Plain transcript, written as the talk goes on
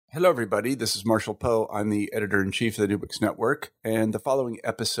Hello, everybody. This is Marshall Poe. I'm the editor-in-chief of the New Books Network, and the following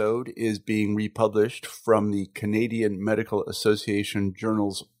episode is being republished from the Canadian Medical Association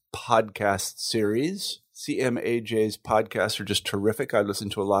Journal's podcast series. CMAJ's podcasts are just terrific. I listen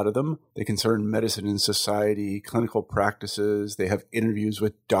to a lot of them. They concern medicine and society, clinical practices. They have interviews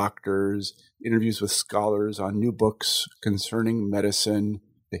with doctors, interviews with scholars on new books concerning medicine,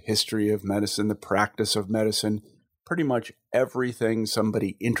 the history of medicine, the practice of medicine. Pretty much everything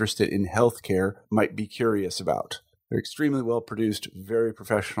somebody interested in healthcare might be curious about. They're extremely well produced, very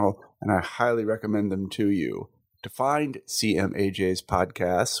professional, and I highly recommend them to you. To find CMAJ's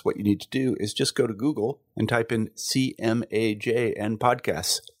podcasts, what you need to do is just go to Google and type in CMAJ and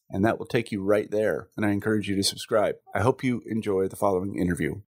podcasts, and that will take you right there. And I encourage you to subscribe. I hope you enjoy the following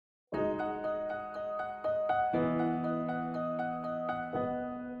interview.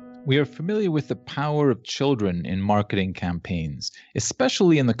 We are familiar with the power of children in marketing campaigns,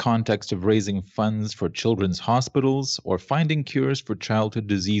 especially in the context of raising funds for children's hospitals or finding cures for childhood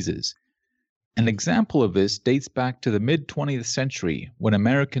diseases. An example of this dates back to the mid-20th century, when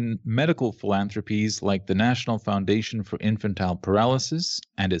American medical philanthropies like the National Foundation for Infantile Paralysis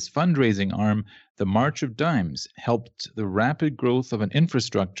and its fundraising arm, the March of Dimes, helped the rapid growth of an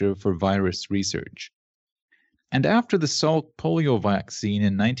infrastructure for virus research. And after the Salk polio vaccine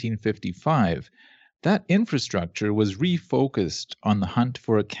in 1955, that infrastructure was refocused on the hunt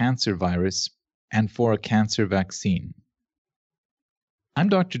for a cancer virus and for a cancer vaccine. I'm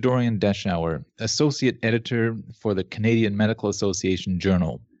Dr. Dorian Deschauer, Associate Editor for the Canadian Medical Association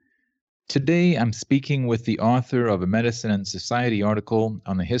Journal. Today, I'm speaking with the author of a Medicine and Society article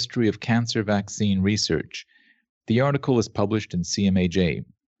on the history of cancer vaccine research. The article is published in CMAJ.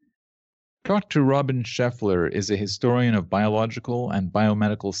 Dr. Robin Scheffler is a historian of biological and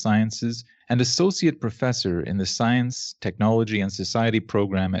biomedical sciences and associate professor in the Science, Technology, and Society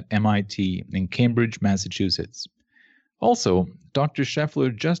program at MIT in Cambridge, Massachusetts. Also, Dr.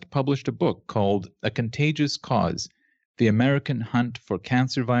 Scheffler just published a book called A Contagious Cause: The American Hunt for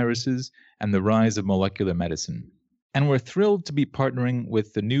Cancer Viruses and the Rise of Molecular Medicine. And we're thrilled to be partnering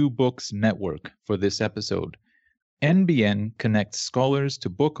with the New Books Network for this episode. NBN connects scholars to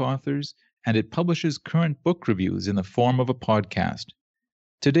book authors, and it publishes current book reviews in the form of a podcast.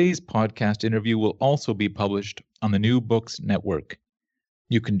 Today's podcast interview will also be published on the New Books Network.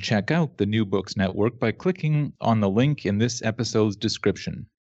 You can check out the New Books Network by clicking on the link in this episode's description.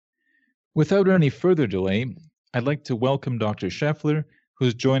 Without any further delay, I'd like to welcome Dr. Scheffler,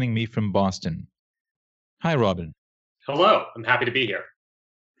 who's joining me from Boston. Hi, Robin. Hello, I'm happy to be here.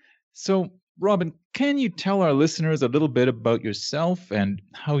 So, Robin, can you tell our listeners a little bit about yourself and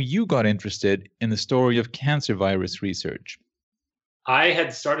how you got interested in the story of cancer virus research? I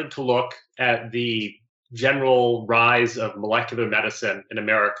had started to look at the general rise of molecular medicine in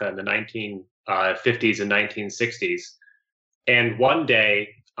America in the 1950s and 1960s. And one day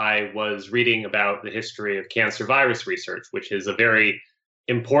I was reading about the history of cancer virus research, which is a very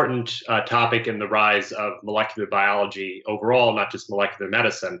important topic in the rise of molecular biology overall, not just molecular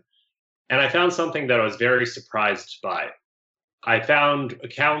medicine. And I found something that I was very surprised by. I found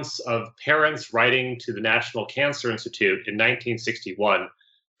accounts of parents writing to the National Cancer Institute in 1961,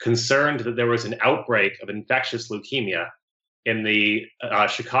 concerned that there was an outbreak of infectious leukemia in the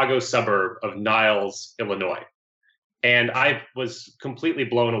Chicago suburb of Niles, Illinois. And I was completely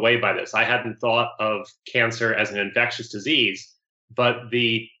blown away by this. I hadn't thought of cancer as an infectious disease, but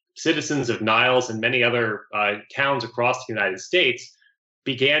the citizens of Niles and many other towns across the United States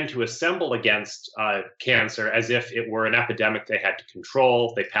began to assemble against cancer as if it were an epidemic they had to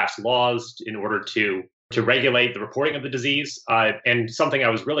control. They passed laws in order to regulate the reporting of the disease. And something I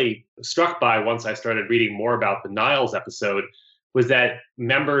was really struck by once I started reading more about the Niles episode was that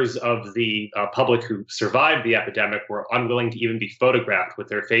members of the public who survived the epidemic were unwilling to even be photographed with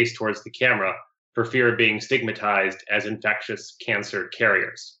their face towards the camera for fear of being stigmatized as infectious cancer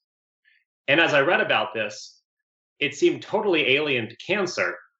carriers. And as I read about this, it seemed totally alien to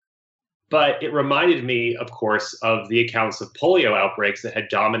cancer, but it reminded me, of course, of the accounts of polio outbreaks that had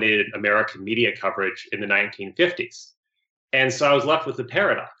dominated American media coverage in the 1950s. And so I was left with the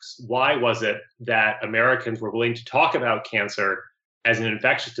paradox. Why was it that Americans were willing to talk about cancer as an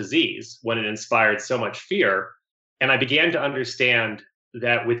infectious disease when it inspired so much fear? And I began to understand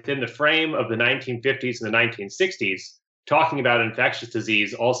that within the frame of the 1950s and the 1960s, talking about infectious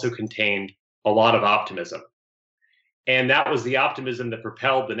disease also contained a lot of optimism. And that was the optimism that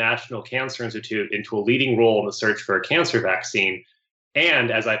propelled the National Cancer Institute into a leading role in the search for a cancer vaccine.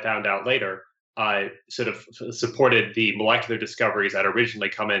 And as I found out later, sort of supported the molecular discoveries that originally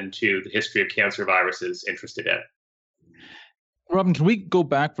come into the history of cancer viruses interested in. Robin, can we go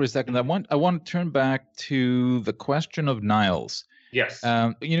back for a second? I want to turn back to the question of Niles. Yes.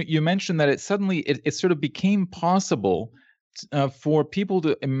 You mentioned that it sort of became possible for people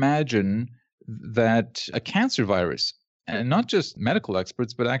to imagine that a cancer virus, and not just medical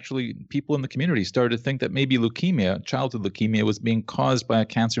experts, but actually people in the community started to think that maybe leukemia, childhood leukemia, was being caused by a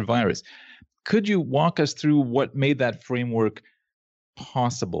cancer virus. Could you walk us through what made that framework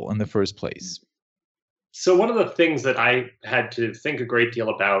possible in the first place? So one of the things that I had to think a great deal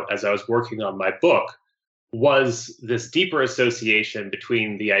about as I was working on my book was this deeper association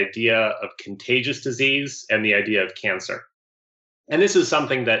between the idea of contagious disease and the idea of cancer. And this is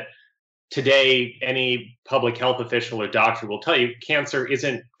something that today any public health official or doctor will tell you: cancer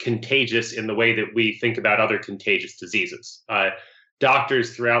isn't contagious in the way that we think about other contagious diseases.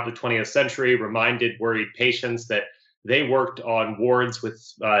 Doctors throughout the 20th century reminded worried patients that they worked on wards with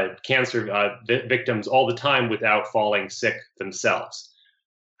cancer victims all the time without falling sick themselves.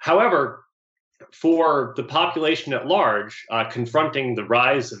 However, for the population at large, confronting the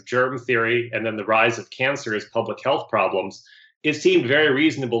rise of germ theory and then the rise of cancer as public health problems, it seemed very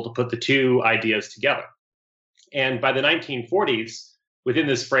reasonable to put the two ideas together. And by the 1940s, within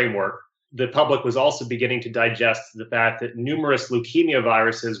this framework, the public was also beginning to digest the fact that numerous leukemia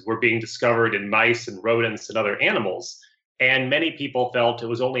viruses were being discovered in mice and rodents and other animals. And many people felt it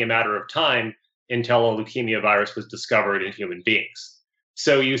was only a matter of time until a leukemia virus was discovered in human beings.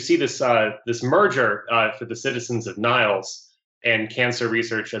 So you see this merger for the citizens of Niles and cancer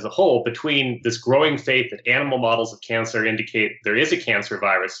research as a whole between this growing faith that animal models of cancer indicate there is a cancer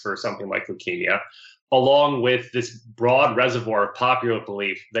virus for something like leukemia, along with this broad reservoir of popular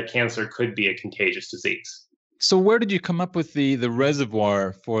belief that cancer could be a contagious disease. So where did you come up with the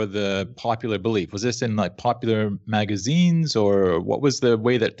reservoir for the popular belief? Was this in like popular magazines, or what was the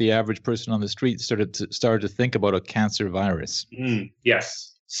way that the average person on the street started to think about a cancer virus? Yes.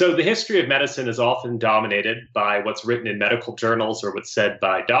 So the history of medicine is often dominated by what's written in medical journals or what's said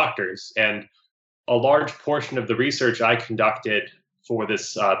by doctors. And a large portion of the research I conducted for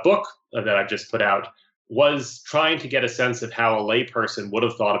this book that I've just put out was trying to get a sense of how a layperson would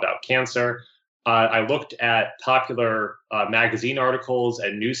have thought about cancer. I looked at popular magazine articles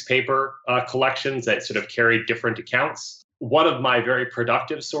and newspaper collections that sort of carried different accounts. One of my very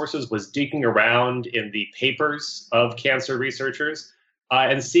productive sources was digging around in the papers of cancer researchers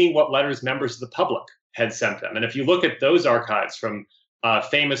and seeing what letters members of the public had sent them. And if you look at those archives from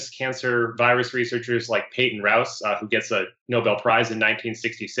famous cancer virus researchers like Peyton Rous, who gets a Nobel Prize in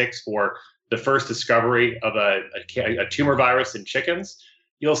 1966 for the first discovery of a tumor virus in chickens,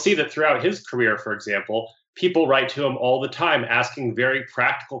 you'll see that throughout his career, for example, people write to him all the time asking very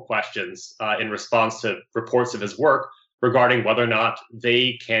practical questions in response to reports of his work regarding whether or not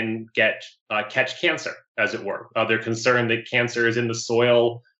they can catch cancer, as it were. They're concerned that cancer is in the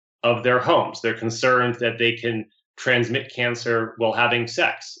soil of their homes. They're concerned that they can transmit cancer while having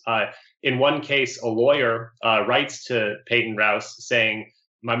sex. In one case, a lawyer writes to Peyton Rous saying,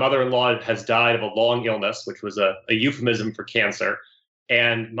 "My mother-in-law has died of a long illness," which was a euphemism for cancer,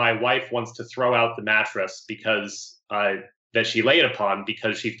 "and my wife wants to throw out the mattress because that she laid upon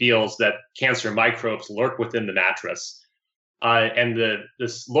because she feels that cancer microbes lurk within the mattress." And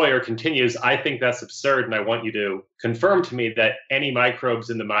this lawyer continues, "I think that's absurd, and I want you to confirm to me that any microbes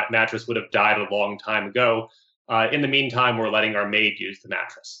in the mattress would have died a long time ago. In the meantime, we're letting our maid use the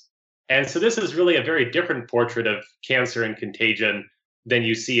mattress." And so this is really a very different portrait of cancer and contagion than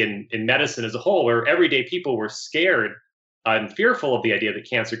you see in medicine as a whole, where everyday people were scared and fearful of the idea that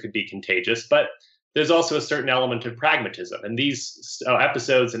cancer could be contagious. But there's also a certain element of pragmatism. And these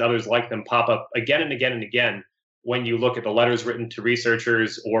episodes and others like them pop up again and again and again when you look at the letters written to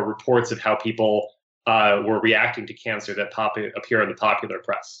researchers or reports of how people were reacting to cancer that appear in the popular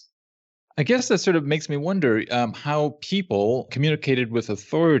press. I guess that sort of makes me wonder how people communicated with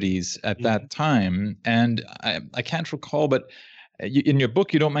authorities at that time. And I can't recall, but in your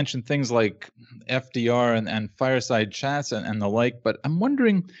book, you don't mention things like FDR and fireside chats and the like. But I'm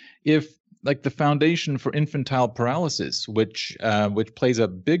wondering if, like, the Foundation for Infantile Paralysis, which plays a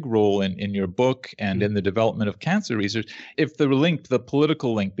big role in your book and in the development of cancer research, if the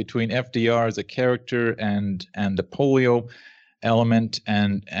political link between FDR as a character and the polio element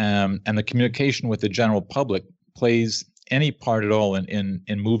and the communication with the general public plays any part at all in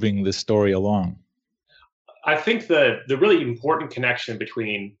moving this story along. I think the really important connection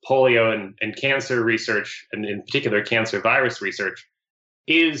between polio and cancer research, and in particular cancer virus research,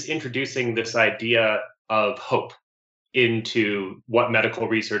 is introducing this idea of hope into what medical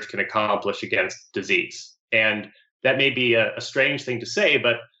research can accomplish against disease. And that may be a strange thing to say,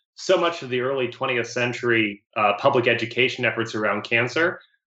 but so much of the early 20th century public education efforts around cancer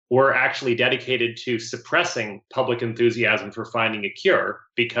were actually dedicated to suppressing public enthusiasm for finding a cure,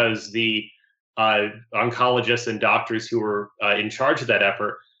 because the oncologists and doctors who were in charge of that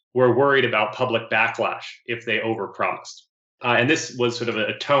effort were worried about public backlash if they overpromised. And this was sort of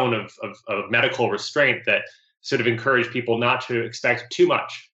a tone of medical restraint that sort of encouraged people not to expect too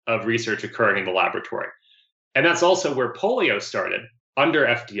much of research occurring in the laboratory. And that's also where polio started under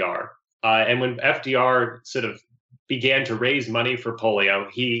FDR. And when FDR sort of began to raise money for polio,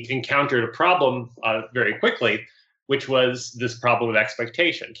 he encountered a problem very quickly, which was this problem of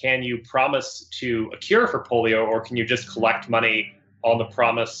expectation. Can you promise a cure for polio, or can you just collect money on the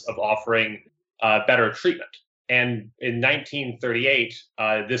promise of offering better treatment? And in 1938,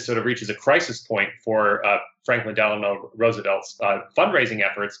 this sort of reaches a crisis point for Franklin Delano Roosevelt's fundraising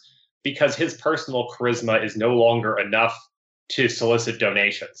efforts, because his personal charisma is no longer enough to solicit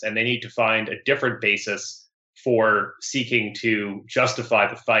donations, and they need to find a different basis for seeking to justify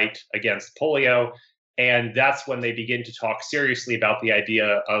the fight against polio. And that's when they begin to talk seriously about the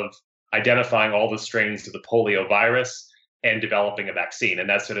idea of identifying all the strains of the polio virus and developing a vaccine. And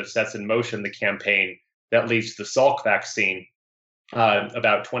that sort of sets in motion the campaign that leads to the Salk vaccine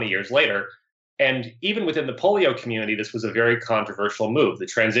about 20 years later. And even within the polio community, this was a very controversial move. The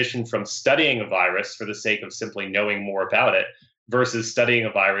transition from studying a virus for the sake of simply knowing more about it versus studying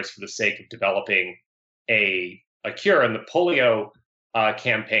a virus for the sake of developing a cure. And the polio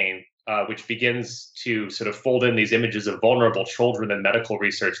campaign, which begins to sort of fold in these images of vulnerable children in medical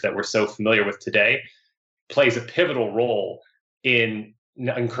research that we're so familiar with today, plays a pivotal role in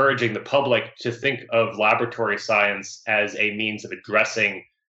encouraging the public to think of laboratory science as a means of addressing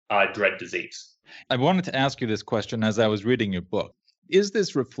dread disease. I wanted to ask you this question as I was reading your book. Is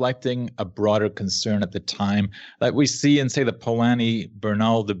this reflecting a broader concern at the time that we see in, say, the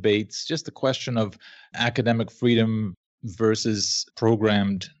Polanyi-Bernal debates, just the question of academic freedom versus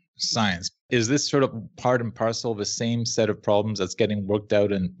programmed science? Is this sort of part and parcel of the same set of problems that's getting worked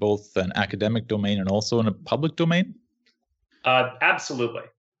out in both an academic domain and also in a public domain? Absolutely.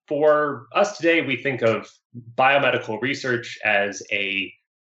 For us today, we think of biomedical research as a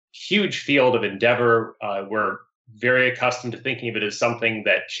huge field of endeavor. We're very accustomed to thinking of it as something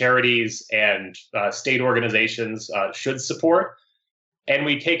that charities and state organizations should support. And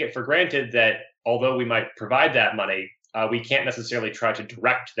we take it for granted that although we might provide that money, we can't necessarily try to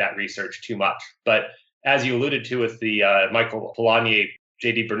direct that research too much. But as you alluded to with the Michael Polanyi,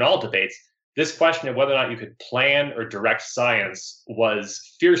 J.D. Bernal debates, this question of whether or not you could plan or direct science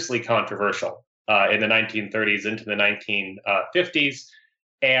was fiercely controversial in the 1930s into the 1950s.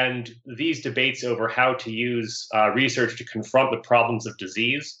 And these debates over how to use research to confront the problems of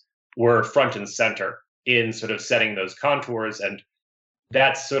disease were front and center in sort of setting those contours. And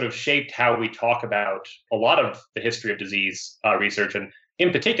that's sort of shaped how we talk about a lot of the history of disease research. And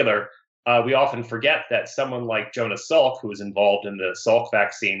in particular, we often forget that someone like Jonas Salk, who was involved in the Salk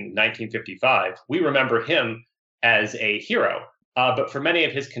vaccine in 1955, we remember him as a hero. But for many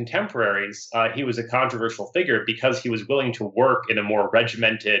of his contemporaries, he was a controversial figure because he was willing to work in a more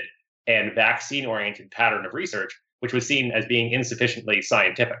regimented and vaccine-oriented pattern of research, which was seen as being insufficiently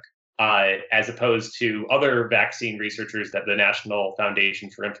scientific, as opposed to other vaccine researchers that the National Foundation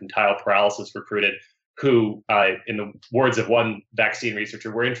for Infantile Paralysis recruited, who, in the words of one vaccine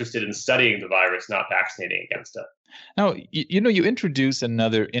researcher, were interested in studying the virus, not vaccinating against it. Now, you introduce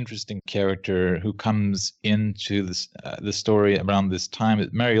another interesting character who comes into this, the story around this time,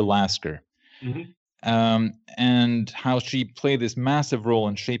 Mary Lasker, and how she played this massive role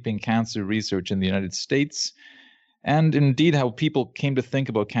in shaping cancer research in the United States, and indeed how people came to think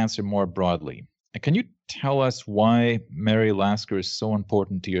about cancer more broadly. Can you tell us why Mary Lasker is so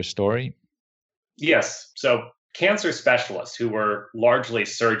important to your story? Yes. So cancer specialists, who were largely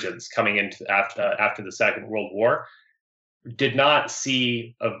surgeons coming into after the Second World War, did not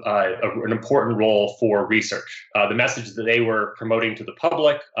see an important role for research. The message that they were promoting to the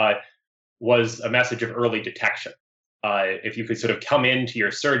public was a message of early detection. If you could sort of come into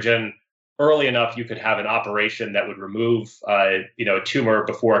your surgeon early enough, you could have an operation that would remove a tumor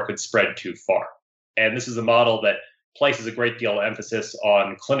before it could spread too far. And this is a model that places a great deal of emphasis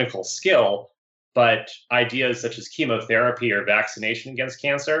on clinical skill, but ideas such as chemotherapy or vaccination against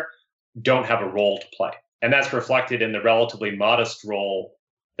cancer don't have a role to play. And that's reflected in the relatively modest role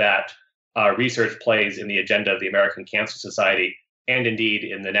that research plays in the agenda of the American Cancer Society, and indeed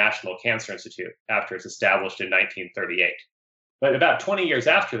in the National Cancer Institute after it's established in 1938. But about 20 years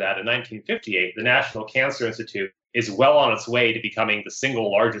after that, in 1958, the National Cancer Institute is well on its way to becoming the single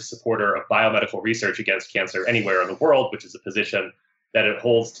largest supporter of biomedical research against cancer anywhere in the world, which is a position that it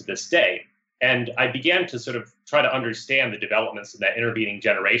holds to this day. And I began to sort of try to understand the developments in that intervening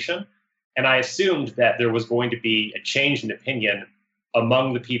generation. And I assumed that there was going to be a change in opinion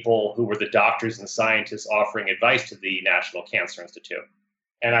among the people who were the doctors and scientists offering advice to the National Cancer Institute.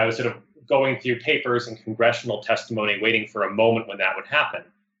 And I was sort of going through papers and congressional testimony, waiting for a moment when that would happen.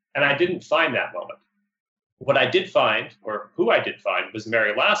 And I didn't find that moment. What I did find, or who I did find, was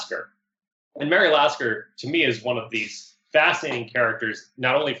Mary Lasker. And Mary Lasker, to me, is one of these fascinating characters,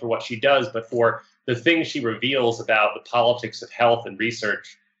 not only for what she does, but for the things she reveals about the politics of health and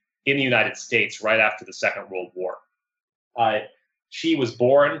research in the United States right after the Second World War. She was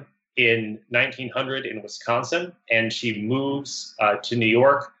born in 1900 in Wisconsin, and she moves to New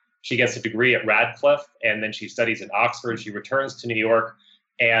York. She gets a degree at Radcliffe, and then she studies in Oxford. She returns to New York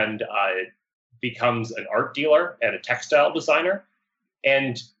and becomes an art dealer and a textile designer.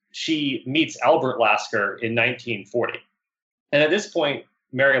 And she meets Albert Lasker in 1940. And at this point,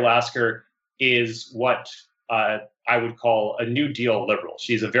 Mary Lasker is what I would call a New Deal liberal.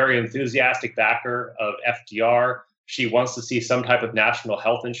 She's a very enthusiastic backer of FDR. She wants to see some type of national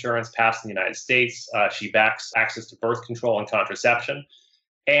health insurance passed in the United States. She backs access to birth control and contraception.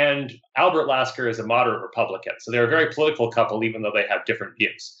 And Albert Lasker is a moderate Republican. So they're a very political couple, even though they have different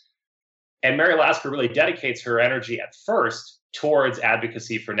views. And Mary Lasker really dedicates her energy at first towards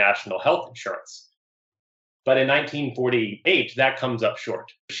advocacy for national health insurance. But in 1948, that comes up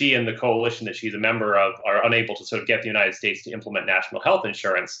short. She and the coalition that she's a member of are unable to sort of get the United States to implement national health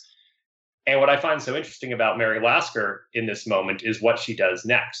insurance. And what I find so interesting about Mary Lasker in this moment is what she does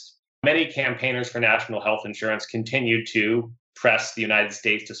next. Many campaigners for national health insurance continue to press the United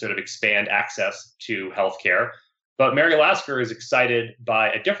States to sort of expand access to healthcare. But Mary Lasker is excited by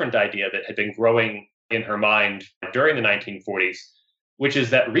a different idea that had been growing in her mind during the 1940s, which is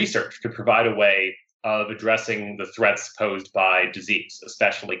that research could provide a way of addressing the threats posed by disease,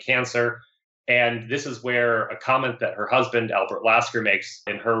 especially cancer. And this is where a comment that her husband, Albert Lasker, makes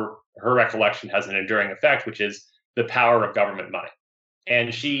in her recollection has an enduring effect, which is the power of government money.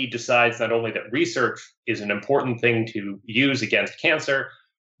 And she decides not only that research is an important thing to use against cancer,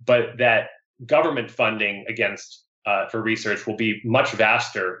 but that government funding for research will be much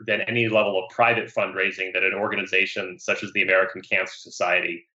vaster than any level of private fundraising that an organization such as the American Cancer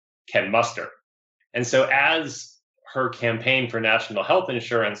Society can muster. And so as her campaign for national health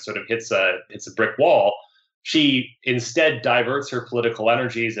insurance sort of hits a brick wall, she instead diverts her political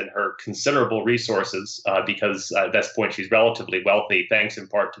energies and her considerable resources because at this point she's relatively wealthy, thanks in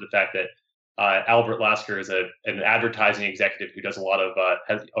part to the fact that Albert Lasker is an advertising executive who does a lot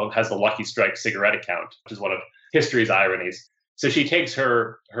of has the Lucky Strike cigarette account, which is one of history's ironies. So she takes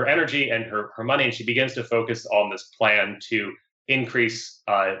her energy and her money, and she begins to focus on this plan to increase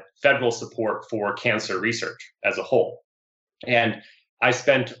federal support for cancer research as a whole. And I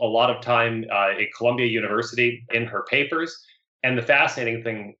spent a lot of time at Columbia University in her papers. And the fascinating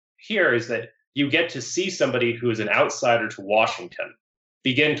thing here is that you get to see somebody who is an outsider to Washington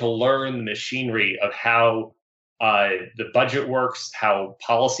begin to learn the machinery of how the budget works, how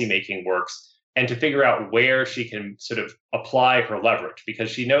policymaking works, and to figure out where she can sort of apply her leverage,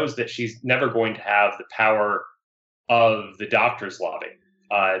 because she knows that she's never going to have the power of the doctors' lobby.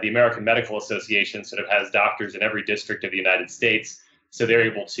 The American Medical Association sort of has doctors in every district of the United States, so they're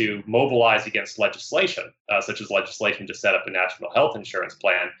able to mobilize against legislation, such as legislation to set up a national health insurance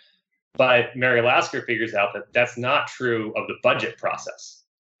plan. But Mary Lasker figures out that that's not true of the budget process.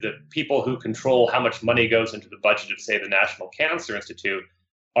 The people who control how much money goes into the budget of, say, the National Cancer Institute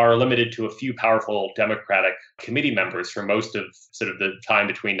are limited to a few powerful Democratic committee members for most of sort of the time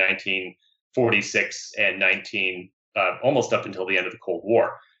between 1946 and almost up until the end of the Cold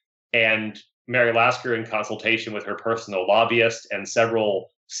War. And Mary Lasker, in consultation with her personal lobbyist and several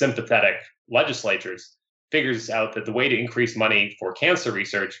sympathetic legislators, figures out that the way to increase money for cancer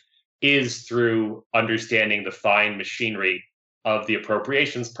research is through understanding the fine machinery of the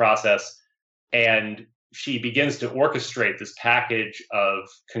appropriations process. And she begins to orchestrate this package of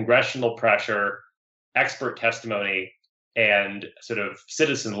congressional pressure, expert testimony, and sort of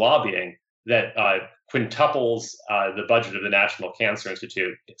citizen lobbying that quintuples the budget of the National Cancer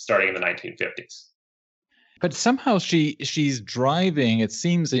Institute starting in the 1950s. But somehow she's driving, it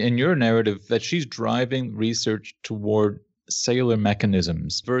seems in your narrative, that she's driving research toward cellular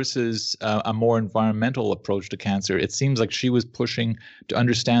mechanisms versus a more environmental approach to cancer. It seems like she was pushing to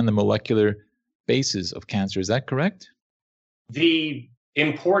understand the molecular basis of cancer. Is that correct? The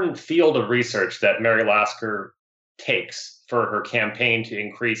important field of research that Mary Lasker takes for her campaign to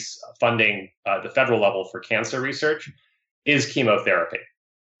increase funding at the federal level for cancer research is chemotherapy.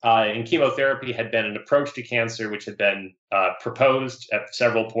 And chemotherapy had been an approach to cancer which had been proposed at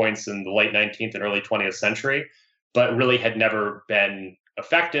several points in the late 19th and early 20th century, but really had never been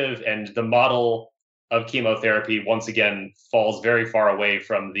effective. And the model of chemotherapy, once again, falls very far away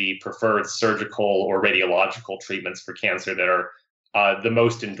from the preferred surgical or radiological treatments for cancer that are the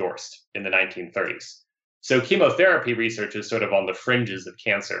most endorsed in the 1930s. So chemotherapy research is sort of on the fringes of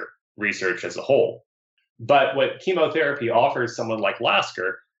cancer research as a whole. But what chemotherapy offers someone like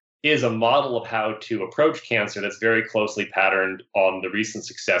Lasker is a model of how to approach cancer that's very closely patterned on the recent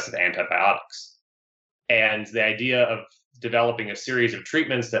success of antibiotics. And the idea of developing a series of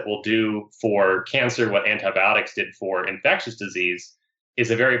treatments that will do for cancer what antibiotics did for infectious disease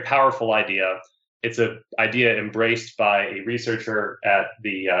is a very powerful idea. It's an idea embraced by a researcher at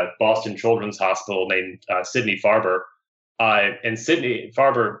the Boston Children's Hospital named Sidney Farber. And Sidney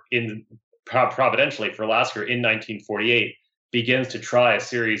Farber, providentially for Lasker in 1948, begins to try a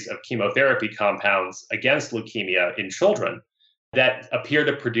series of chemotherapy compounds against leukemia in children that appear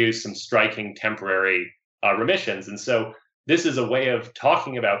to produce some striking temporary remissions. And so this is a way of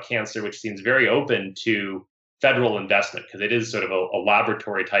talking about cancer which seems very open to federal investment, because it is sort of a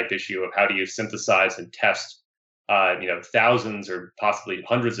laboratory type issue of how do you synthesize and test thousands or possibly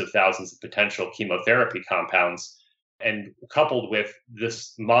hundreds of thousands of potential chemotherapy compounds, and coupled with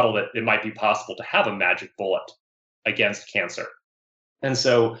this model that it might be possible to have a magic bullet against cancer. And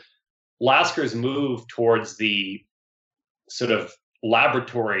so Lasker's move towards the sort of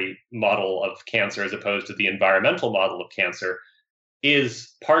laboratory model of cancer as opposed to the environmental model of cancer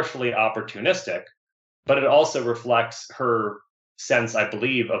is partially opportunistic, but it also reflects her sense, I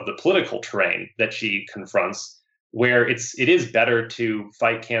believe, of the political terrain that she confronts, where it is better to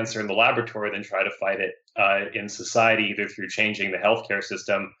fight cancer in the laboratory than try to fight it in society, either through changing the healthcare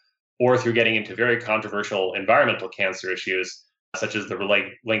system or through getting into very controversial environmental cancer issues, such as the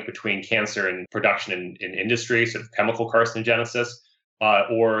link between cancer and production in industry, sort of chemical carcinogenesis,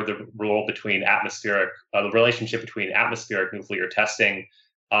 or the role between the relationship between atmospheric nuclear testing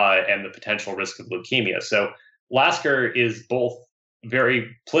and the potential risk of leukemia. So Lasker is both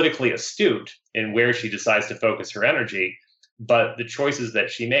very politically astute in where she decides to focus her energy, but the choices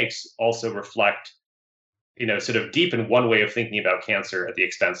that she makes also reflect sort of deep in one way of thinking about cancer at the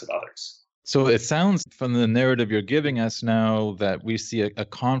expense of others. So it sounds from the narrative you're giving us now that we see a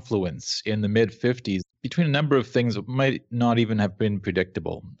confluence in the mid-50s between a number of things that might not even have been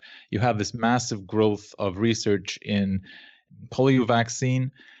predictable. You have this massive growth of research in polio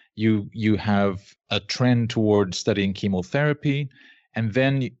vaccine. You have a trend toward studying chemotherapy. And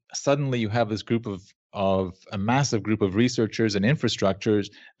then suddenly you have this group of a massive group of researchers and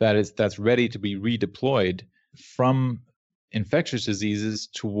infrastructures that's ready to be redeployed from infectious diseases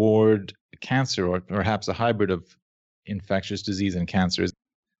toward cancer, or perhaps a hybrid of infectious disease and cancer.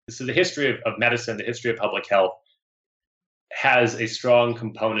 So the history of medicine, the history of public health, has a strong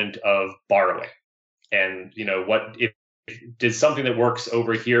component of borrowing. And what if did something that works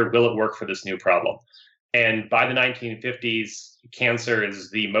over here, will it work for this new problem? And by the 1950s, cancer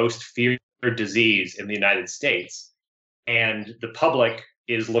is the most feared disease in the United States. And the public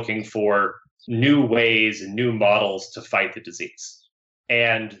is looking for new ways and new models to fight the disease.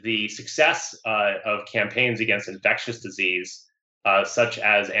 And the success of campaigns against infectious disease, such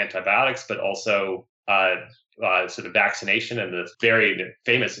as antibiotics, but also sort of vaccination and the very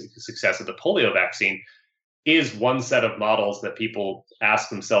famous success of the polio vaccine, is one set of models that people ask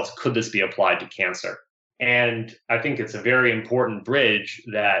themselves, could this be applied to cancer? And I think it's a very important bridge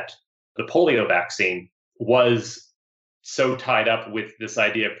that the polio vaccine was so tied up with this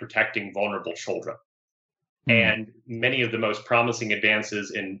idea of protecting vulnerable children. And many of the most promising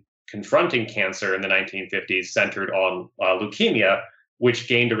advances in confronting cancer in the 1950s centered on leukemia, which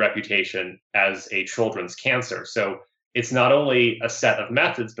gained a reputation as a children's cancer. So it's not only a set of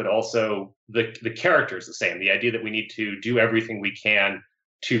methods, but also the character is the same. The idea that we need to do everything we can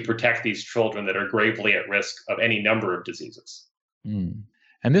to protect these children that are gravely at risk of any number of diseases.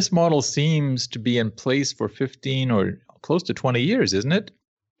 And this model seems to be in place for 15 or close to 20 years, isn't it?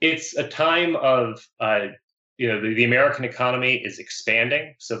 It's a time of, the American economy is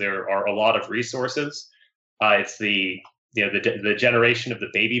expanding, so there are a lot of resources. It's the generation of the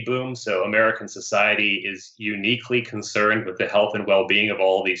baby boom. So American society is uniquely concerned with the health and well-being of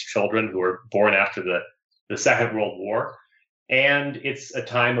all these children who were born after the Second World War. And it's a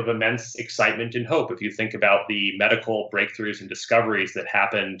time of immense excitement and hope. If you think about the medical breakthroughs and discoveries that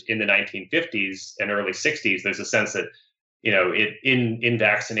happened in the 1950s and early 60s, there's a sense that, in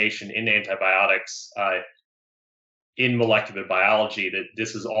vaccination, in antibiotics, in molecular biology, that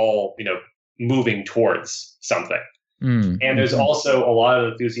this is all, moving towards something. And there's also a lot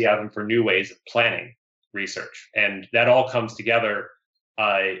of enthusiasm for new ways of planning research. And that all comes together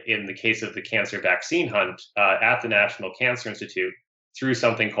in the case of the cancer vaccine hunt at the National Cancer Institute through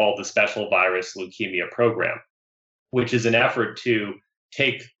something called the Special Virus Leukemia Program, which is an effort to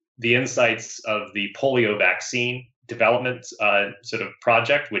take the insights of the polio vaccine development sort of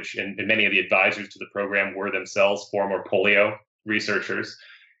project, which and many of the advisors to the program were themselves former polio researchers,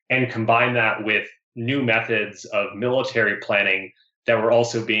 and combine that with new methods of military planning that were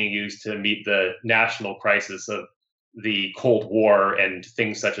also being used to meet the national crisis of the Cold War and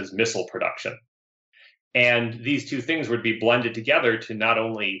things such as missile production. And these two things would be blended together to not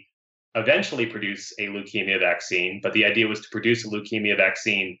only eventually produce a leukemia vaccine, but the idea was to produce a leukemia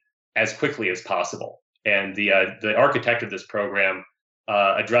vaccine as quickly as possible. And the architect of this program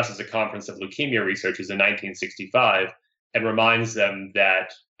addresses a conference of leukemia researchers in 1965 and reminds them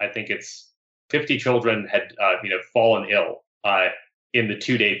that I think it's 50 children had fallen ill in the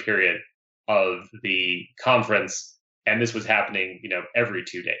 2-day period of the conference, and this was happening every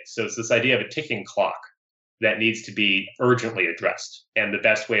 2 days. So it's this idea of a ticking clock that needs to be urgently addressed, and the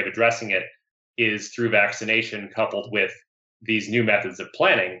best way of addressing it is through vaccination coupled with these new methods of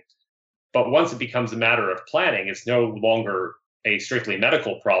planning. But once it becomes a matter of planning, it's no longer a strictly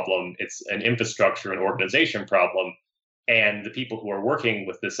medical problem. It's an infrastructure and organization problem. And the people who are working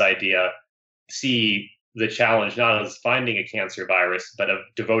with this idea see the challenge not as finding a cancer virus, but of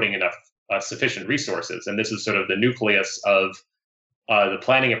devoting enough sufficient resources. And this is sort of the nucleus of the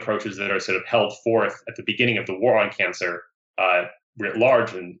planning approaches that are sort of held forth at the beginning of the war on cancer writ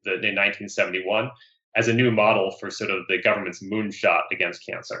large in 1971 as a new model for sort of the government's moonshot against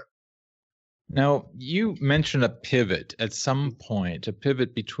cancer. Now, you mentioned a pivot at some point, a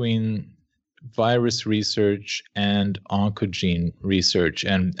pivot between virus research and oncogene research.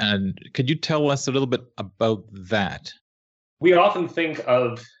 And could you tell us a little bit about that? We often think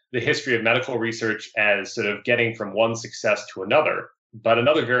of the history of medical research as sort of getting from one success to another. But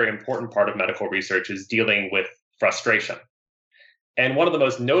another very important part of medical research is dealing with frustration. And one of the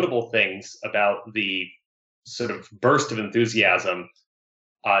most notable things about the sort of burst of enthusiasm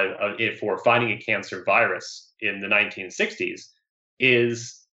for finding a cancer virus in the 1960s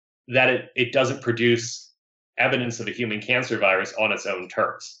is that it doesn't produce evidence of a human cancer virus on its own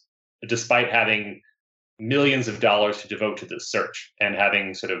terms, despite having millions of dollars to devote to this search and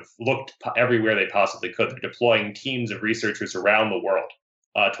having sort of looked everywhere they possibly could. They're deploying teams of researchers around the world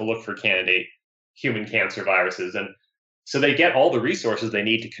to look for candidate human cancer viruses. And so they get all the resources they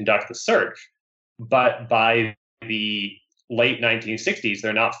need to conduct the search. But by the late 1960s,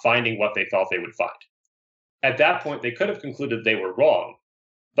 they're not finding what they thought they would find. At that point, they could have concluded they were wrong.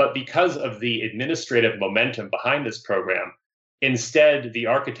 But because of the administrative momentum behind this program, instead, the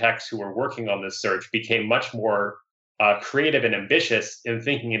architects who were working on this search became much more creative and ambitious in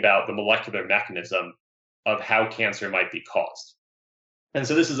thinking about the molecular mechanism of how cancer might be caused. And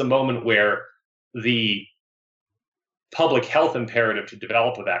so this is a moment where the public health imperative to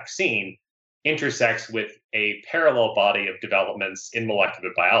develop a vaccine intersects with a parallel body of developments in molecular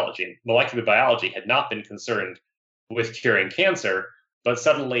biology. Molecular biology had not been concerned with curing cancer, but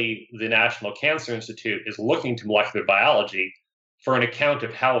suddenly the National Cancer Institute is looking to molecular biology for an account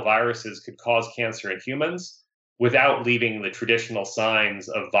of how viruses could cause cancer in humans without leaving the traditional signs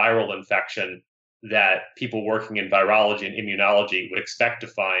of viral infection that people working in virology and immunology would expect to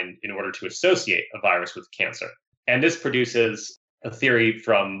find in order to associate a virus with cancer. And this produces a theory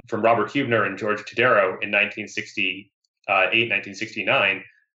from Robert Hubner and George Tadero in 1968, 1969,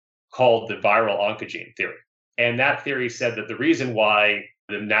 called the viral oncogene theory. And that theory said that the reason why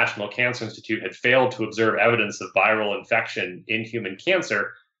the National Cancer Institute had failed to observe evidence of viral infection in human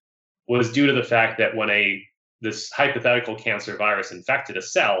cancer was due to the fact that when this hypothetical cancer virus infected a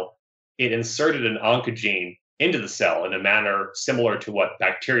cell, it inserted an oncogene into the cell in a manner similar to what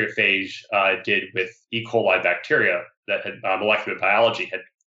bacteriophage did with E. coli bacteria that molecular biology had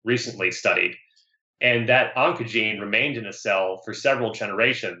recently studied. And that oncogene remained in a cell for several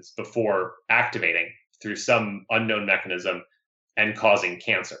generations before activating through some unknown mechanism and causing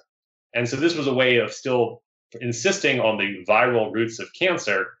cancer. And so this was a way of still insisting on the viral roots of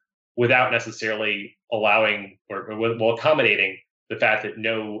cancer without necessarily allowing or accommodating the fact that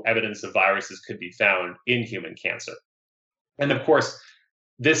no evidence of viruses could be found in human cancer. And of course,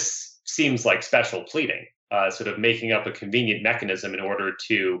 this seems like special pleading, sort of making up a convenient mechanism in order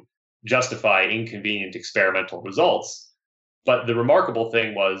to justify inconvenient experimental results. But the remarkable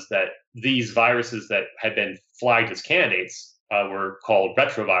thing was that these viruses that had been flagged as candidates were called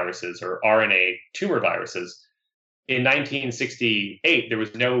retroviruses or RNA tumor viruses. In 1968, there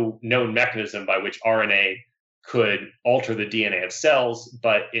was no known mechanism by which RNA could alter the DNA of cells.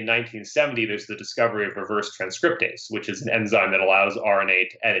 But in 1970, there's the discovery of reverse transcriptase, which is an enzyme that allows RNA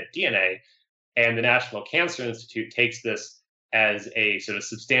to edit DNA. And the National Cancer Institute takes this as a sort of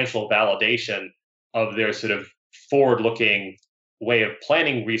substantial validation of their sort of forward-looking way of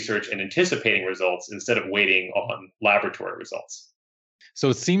planning research and anticipating results instead of waiting on laboratory results. So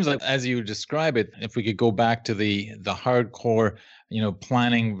it seems like, as you describe it, if we could go back to the hardcore,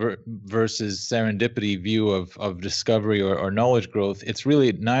 planning versus serendipity view of discovery or knowledge growth, it's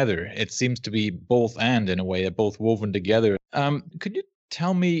really neither. It seems to be both and, in a way, both woven together. Could you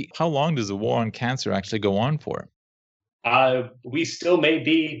tell me, how long does the war on cancer actually go on for? We still may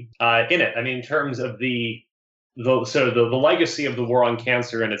be in it. I mean, in terms of the legacy of the war on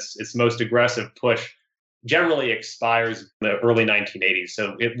cancer and its most aggressive push generally expires in the early 1980s.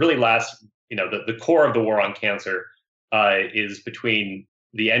 So it really lasts, the core of the war on cancer is between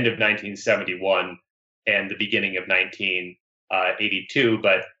the end of 1971 and the beginning of 1982.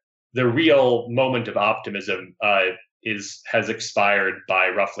 But the real moment of optimism has expired by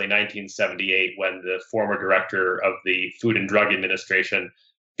roughly 1978, when the former director of the Food and Drug Administration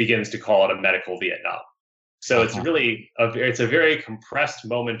begins to call it a medical Vietnam. So it's really it's a very compressed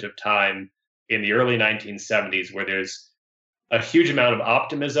moment of time in the early 1970s, where there's a huge amount of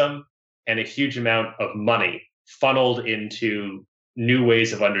optimism and a huge amount of money funneled into new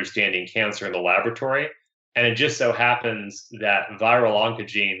ways of understanding cancer in the laboratory. And it just so happens that viral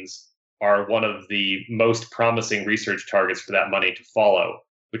oncogenes are one of the most promising research targets for that money to follow,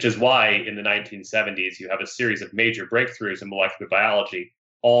 which is why in the 1970s you have a series of major breakthroughs in molecular biology,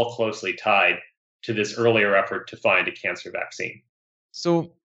 all closely tied to this earlier effort to find a cancer vaccine.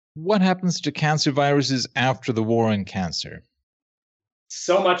 So what happens to cancer viruses after the war on cancer?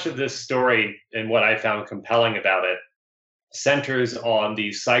 So much of this story, and what I found compelling about it, centers on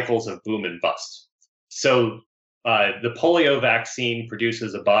these cycles of boom and bust. So the polio vaccine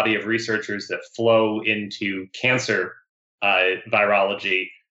produces a body of researchers that flow into cancer virology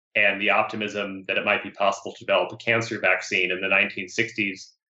and the optimism that it might be possible to develop a cancer vaccine in the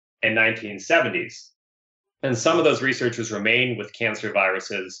 1960s and 1970s. And some of those researchers remain with cancer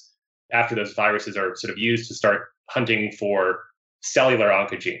viruses after those viruses are sort of used to start hunting for cellular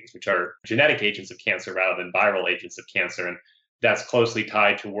oncogenes, which are genetic agents of cancer rather than viral agents of cancer. And that's closely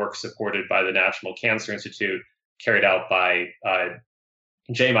tied to work supported by the National Cancer Institute, carried out by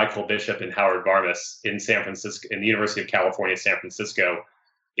J. Michael Bishop and Howard Varmus in San Francisco, in the University of California, San Francisco,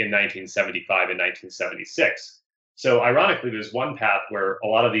 in 1975 and 1976. So ironically, there's one path where a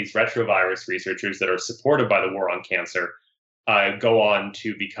lot of these retrovirus researchers that are supported by the war on cancer go on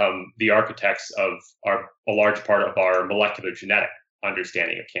to become the architects of a large part of our molecular genetic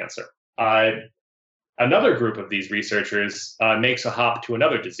understanding of cancer. Another group of these researchers makes a hop to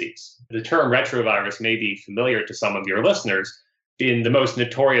another disease. The term retrovirus may be familiar to some of your listeners. In the most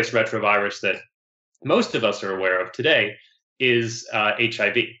notorious retrovirus that most of us are aware of today is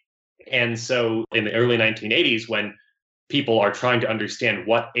HIV. And so in the early 1980s, when people are trying to understand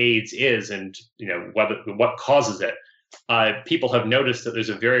what AIDS is and what causes it, people have noticed that there's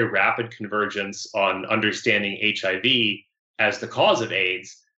a very rapid convergence on understanding HIV as the cause of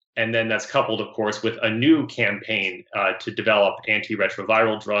AIDS. And then that's coupled, of course, with a new campaign to develop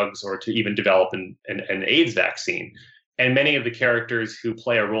antiretroviral drugs or to even develop an AIDS vaccine. And many of the characters who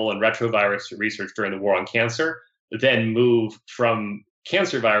play a role in retrovirus research during the war on cancer then move from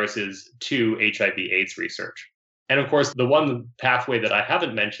cancer viruses to HIV/AIDS research. And of course, the one pathway that I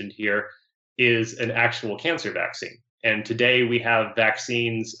haven't mentioned here is an actual cancer vaccine. And today we have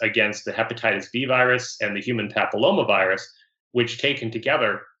vaccines against the hepatitis B virus and the human papillomavirus, which taken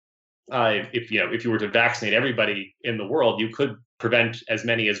together, if you were to vaccinate everybody in the world, you could prevent as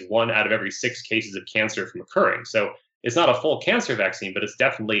many as 1 out of every 6 cases of cancer from occurring. So it's not a full cancer vaccine, but it's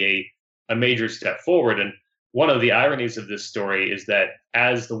definitely a major step forward. And one of the ironies of this story is that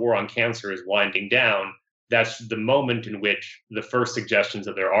as the war on cancer is winding down, that's the moment in which the first suggestions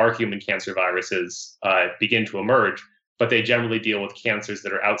that there are human cancer viruses begin to emerge, but they generally deal with cancers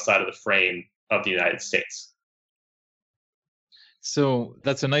that are outside of the frame of the United States. So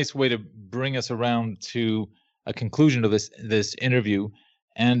that's a nice way to bring us around to a conclusion of this interview.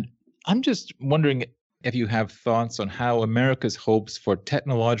 And I'm just wondering if you have thoughts on how America's hopes for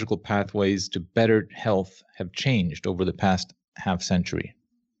technological pathways to better health have changed over the past half century.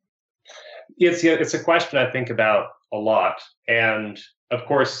 It's a question I think about a lot. And of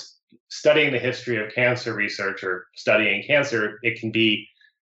course, studying the history of cancer research or studying cancer, it can be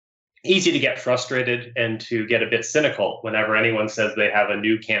easy to get frustrated and to get a bit cynical whenever anyone says they have a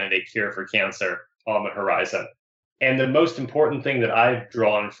new candidate cure for cancer on the horizon. And the most important thing that I've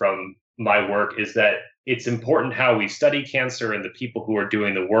drawn from my work is that it's important how we study cancer and the people who are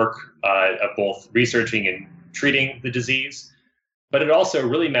doing the work of both researching and treating the disease. But it also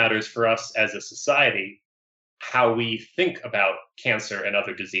really matters for us as a society how we think about cancer and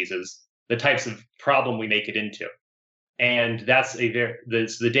other diseases, the types of problem we make it into. And that's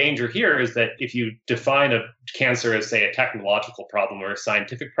the danger here is that if you define a cancer as, say, a technological problem or a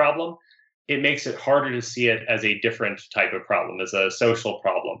scientific problem, it makes it harder to see it as a different type of problem, as a social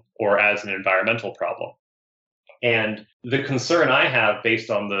problem or as an environmental problem. And the concern I have based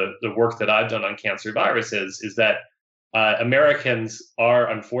on the work that I've done on cancer viruses is that Americans are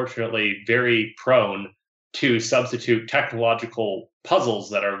unfortunately very prone to substitute technological puzzles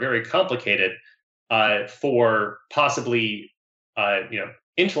that are very complicated for possibly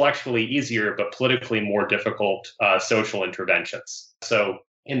intellectually easier but politically more difficult social interventions. So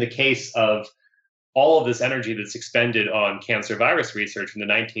in the case of all of this energy that's expended on cancer virus research in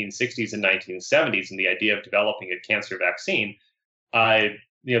the 1960s and 1970s and the idea of developing a cancer vaccine,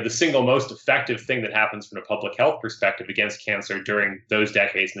 the single most effective thing that happens from a public health perspective against cancer during those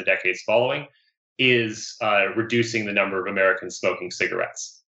decades and the decades following is reducing the number of Americans smoking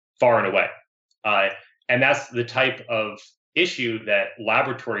cigarettes far and away. And that's the type of issue that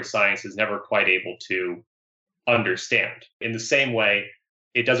laboratory science is never quite able to understand. In the same way,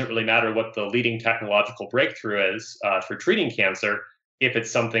 it doesn't really matter what the leading technological breakthrough is for treating cancer if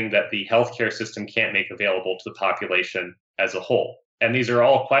it's something that the healthcare system can't make available to the population as a whole. And these are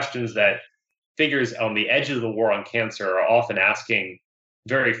all questions that figures on the edge of the war on cancer are often asking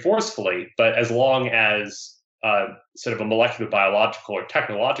very forcefully, but as long as sort of a molecular biological or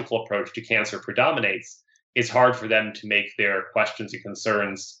technological approach to cancer predominates, it's hard for them to make their questions and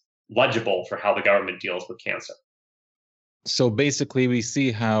concerns legible for how the government deals with cancer. So basically, we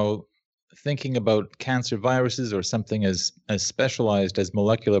see how thinking about cancer viruses or something as specialized as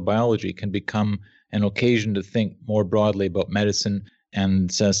molecular biology can become an occasion to think more broadly about medicine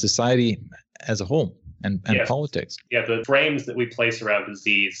and society as a whole and yes. Politics. Yeah, the frames that we place around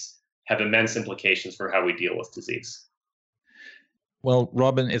disease have immense implications for how we deal with disease. Well,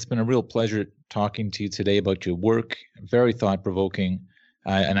 Robin, it's been a real pleasure talking to you today about your work. Very thought-provoking.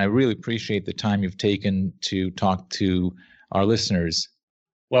 And I really appreciate the time you've taken to talk to our listeners.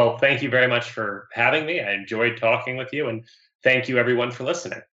 Well, thank you very much for having me. I enjoyed talking with you, and thank you everyone for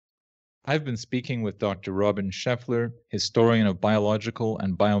listening. I've been speaking with Dr. Robin Scheffler, historian of biological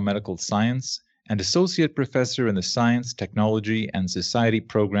and biomedical science and associate professor in the Science, Technology, and Society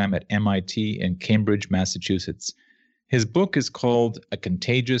program at MIT in Cambridge, Massachusetts. His book is called A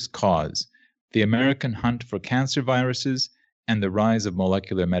Contagious Cause: The American Hunt for Cancer Viruses and the Rise of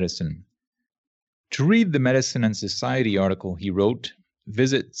Molecular Medicine. To read the Medicine and Society article he wrote,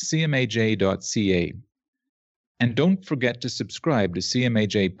 visit cmaj.ca. And don't forget to subscribe to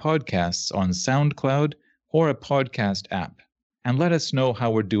CMAJ podcasts on SoundCloud or a podcast app. And let us know how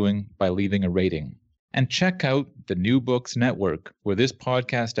we're doing by leaving a rating. And check out the New Books Network, where this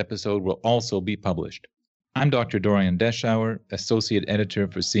podcast episode will also be published. I'm Dr. Dorian Deschauer, Associate Editor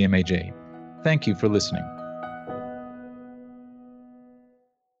for CMAJ. Thank you for listening.